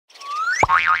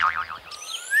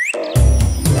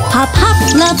Hop Hop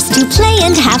loves to play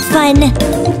and have fun.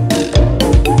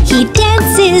 He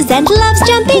dances and loves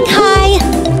jumping high.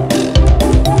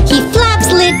 He flaps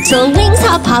little wings,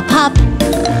 hop, hop, hop.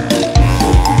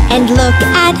 And look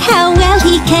at how well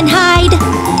he can hide.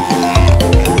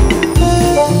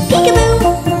 Peekaboo!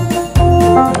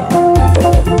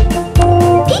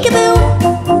 Peekaboo!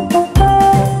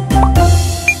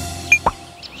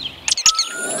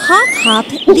 Hop Hop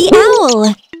the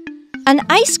owl. An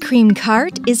ice cream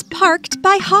cart is parked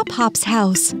by Hop Hop's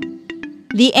house.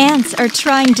 The ants are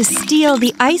trying to steal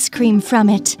the ice cream from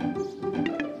it.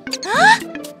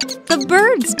 The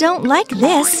birds don't like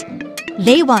this.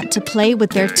 They want to play with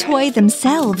their toy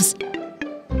themselves.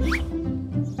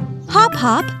 Hop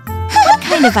Hop, what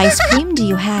kind of ice cream do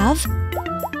you have?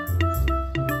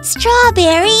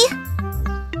 Strawberry.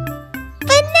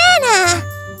 Banana.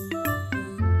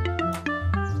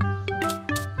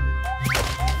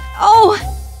 Oh,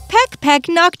 Peck Peck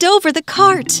knocked over the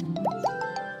cart.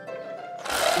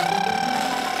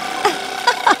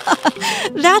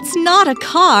 That's not a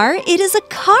car, it is a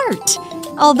cart.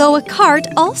 Although a cart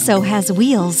also has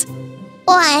wheels.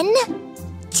 1,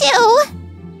 2.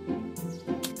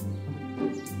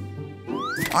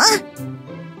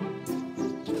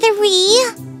 3,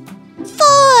 4.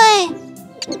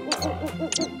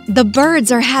 The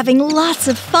birds are having lots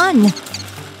of fun.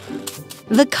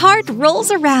 The cart rolls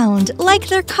around like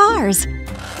they're cars,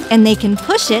 and they can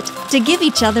push it to give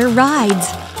each other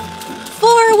rides.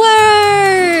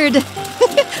 Forward!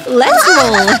 Let's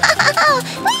roll!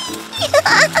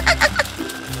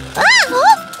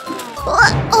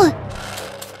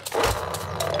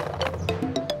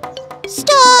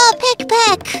 Stop, Peck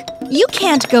Peck! You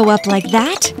can't go up like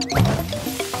that.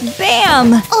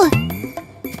 Bam!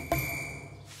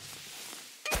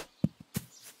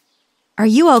 Are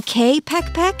you okay,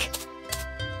 Peck Peck?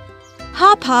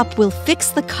 Hop Hop will fix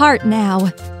the cart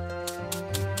now.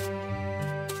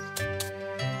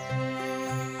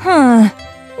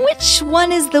 Which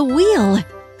one is the wheel?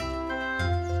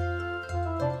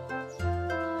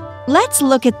 Let's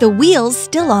look at the wheels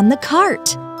still on the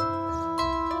cart.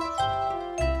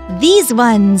 These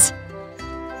ones.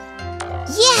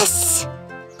 Yes!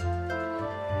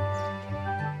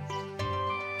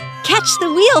 Catch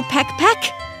the wheel, Peck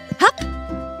Peck. Hup.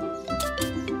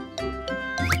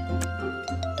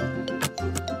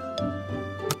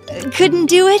 Couldn't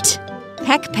do it.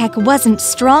 Peck Peck wasn't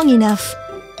strong enough.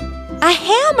 A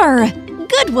hammer!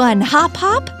 Good one, Hop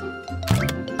Hop.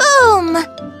 Boom!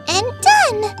 And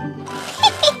done!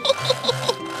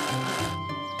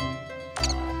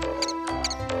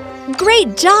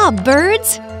 Great job,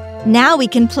 birds! Now we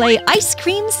can play ice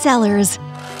cream sellers.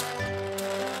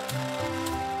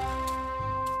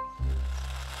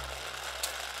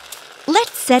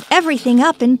 Let's set everything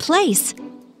up in place.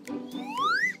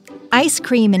 Ice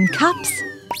cream in cups.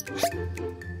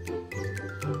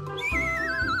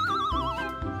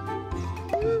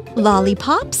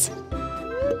 Lollipops.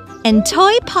 And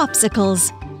toy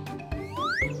popsicles.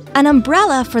 An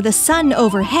umbrella for the sun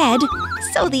overhead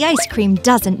so the ice cream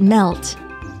doesn't melt.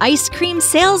 Ice cream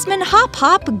salesman Hop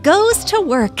Hop goes to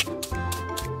work.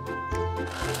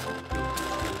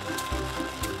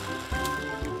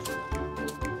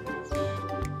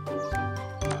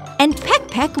 And Peck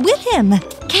Peck with him.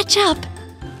 Catch up.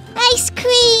 Ice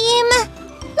cream!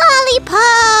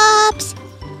 Lollipops!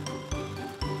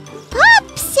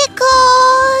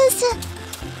 Popsicles!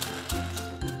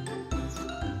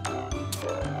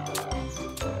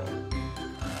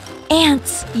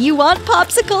 Ants, you want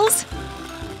popsicles?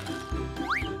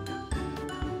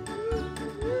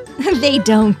 They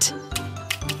don't.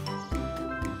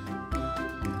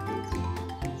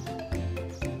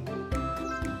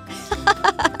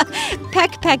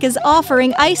 Peck Peck is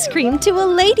offering ice cream to a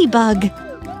ladybug.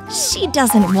 She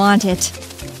doesn't want it.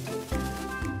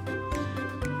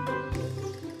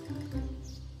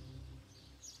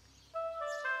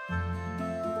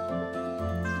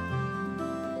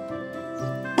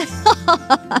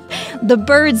 The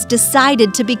birds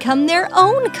decided to become their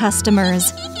own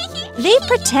customers. They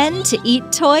pretend to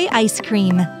eat toy ice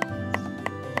cream.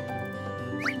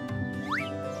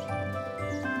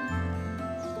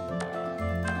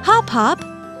 Hop Hop,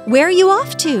 where are you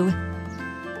off to?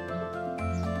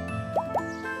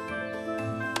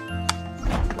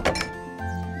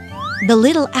 The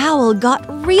little owl got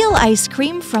real ice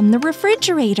cream from the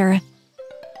refrigerator.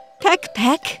 Peck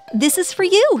Peck, this is for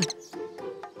you.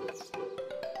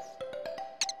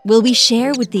 Will we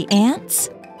share with the ants?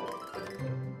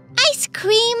 Ice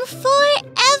cream for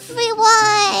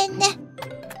everyone!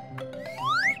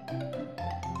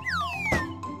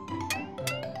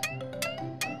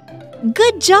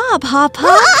 Good job, Hop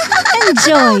Hop.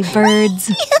 Enjoy,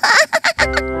 birds.